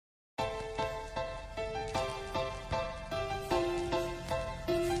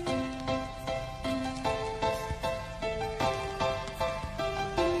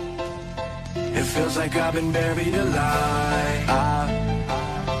It feels like I've been buried alive.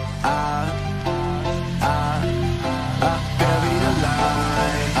 Buried alive.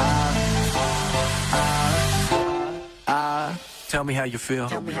 Tell me how you feel.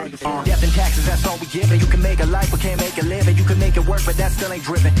 Death and taxes, that's all we give. And you can make a life, but can't make a living. You can make it work, but that still ain't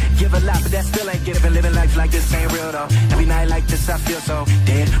driven. Give a lot, but that still ain't giving. Living life like this ain't real though. Every night like this, I feel so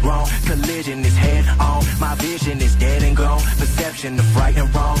dead wrong. Collision is head on. My vision is dead and gone. Perception of right and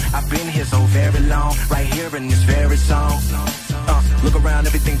wrong. I've been here so very long. Right here in this very song. Look around,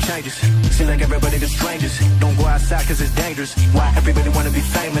 everything changes. Seem like everybody the strangers. Don't go outside cause it's dangerous. Why everybody wanna be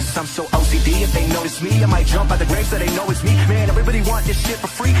famous? I'm so OCD, if they notice me I might jump out the grave so they know it's me. Man, everybody want this shit for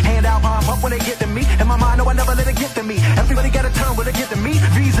free. Hand out, arm up when they get to me. In my mind, no, I never let it get to me. Everybody got a turn when they get to me.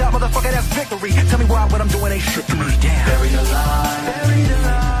 Visa, motherfucker, that's victory. Tell me why what I'm doing ain't shit to me. Damn. Buried alive. Buried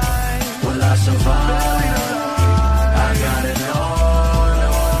alive. Will I survive? Buried alive. I gotta know.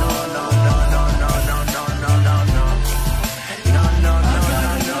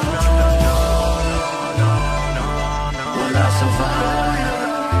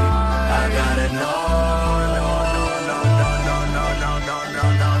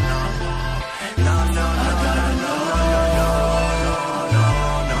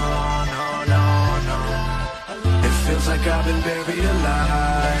 Like I've been buried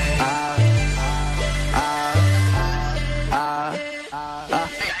alive.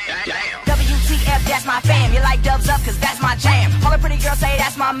 WTF, that's my fam. You like dubs up, cause that's my jam. All the pretty girls say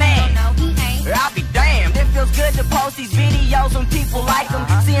that's my man. No, he ain't. I'll be damned. It feels good to post these videos when people like them.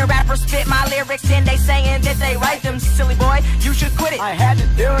 Seeing rappers spit my lyrics and they saying that they write them. Silly boy, you should quit it. I had to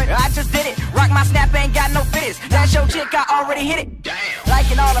do it. I just did it. Rock my snap, ain't got no fitters. That's your chick, I already hit it. Damn.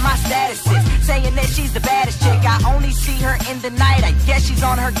 Liking all of my statuses, saying that she's the baddest chick. I only see her in the night, I guess she's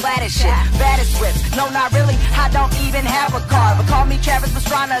on her Gladys shit. Baddest whips, no not really, I don't even have a car. But call me Travis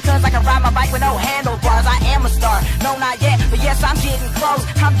Pastrana, cause I can ride my bike with no handlebars. I am a star, no not yet, but yes I'm getting close.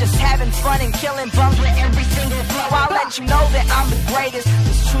 I'm just having fun and killing bums with every single flow. I'll let you know that I'm the greatest,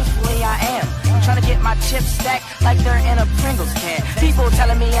 cause truthfully I am. I'm trying to get my chips stacked like they're in a Pringles can. People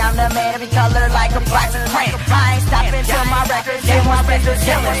telling me I'm the man, every color like a box of crayon. I ain't stopping till my records get one spin the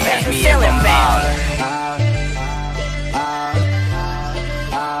ceiling, man, the ceiling, man.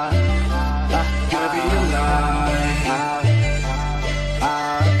 Buried alive.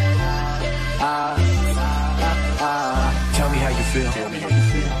 Tell me how you feel.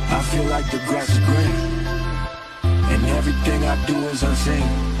 I feel like the grass is green, and everything I do is unseen.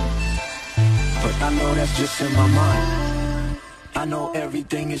 But I know that's just in my mind. I know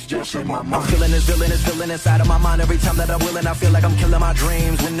everything is just in my mind. I'm feeling this feeling inside of my mind. Every time that I'm willing, I feel like I'm killing my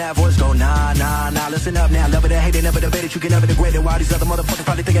dreams. When that voice go, nah, nah, nah, listen up now. Love it or hate it, never debate it, you can never degrade it. While these other motherfuckers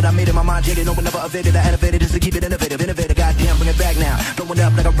probably thinking I made it, my mind jaded. No one never evaded, I elevated just to keep it innovative. Innovative, goddamn, bring it back now. Blowing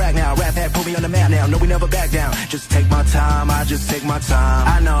up like a rag now. Rap hat, put me on the map now. No, we never back down. Just take my time, I just take my time.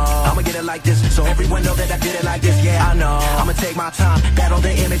 I know, I'ma get it like this, so everyone know that I did it like this. Yeah, I know, I'ma take my time. Battle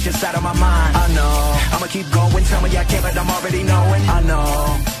the image inside of my mind. I know, I'ma keep going. Tell me I can't, but I'm already knowing. I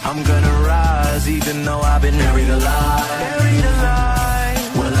know I'm gonna rise, even though I've been buried alive. Buried alive.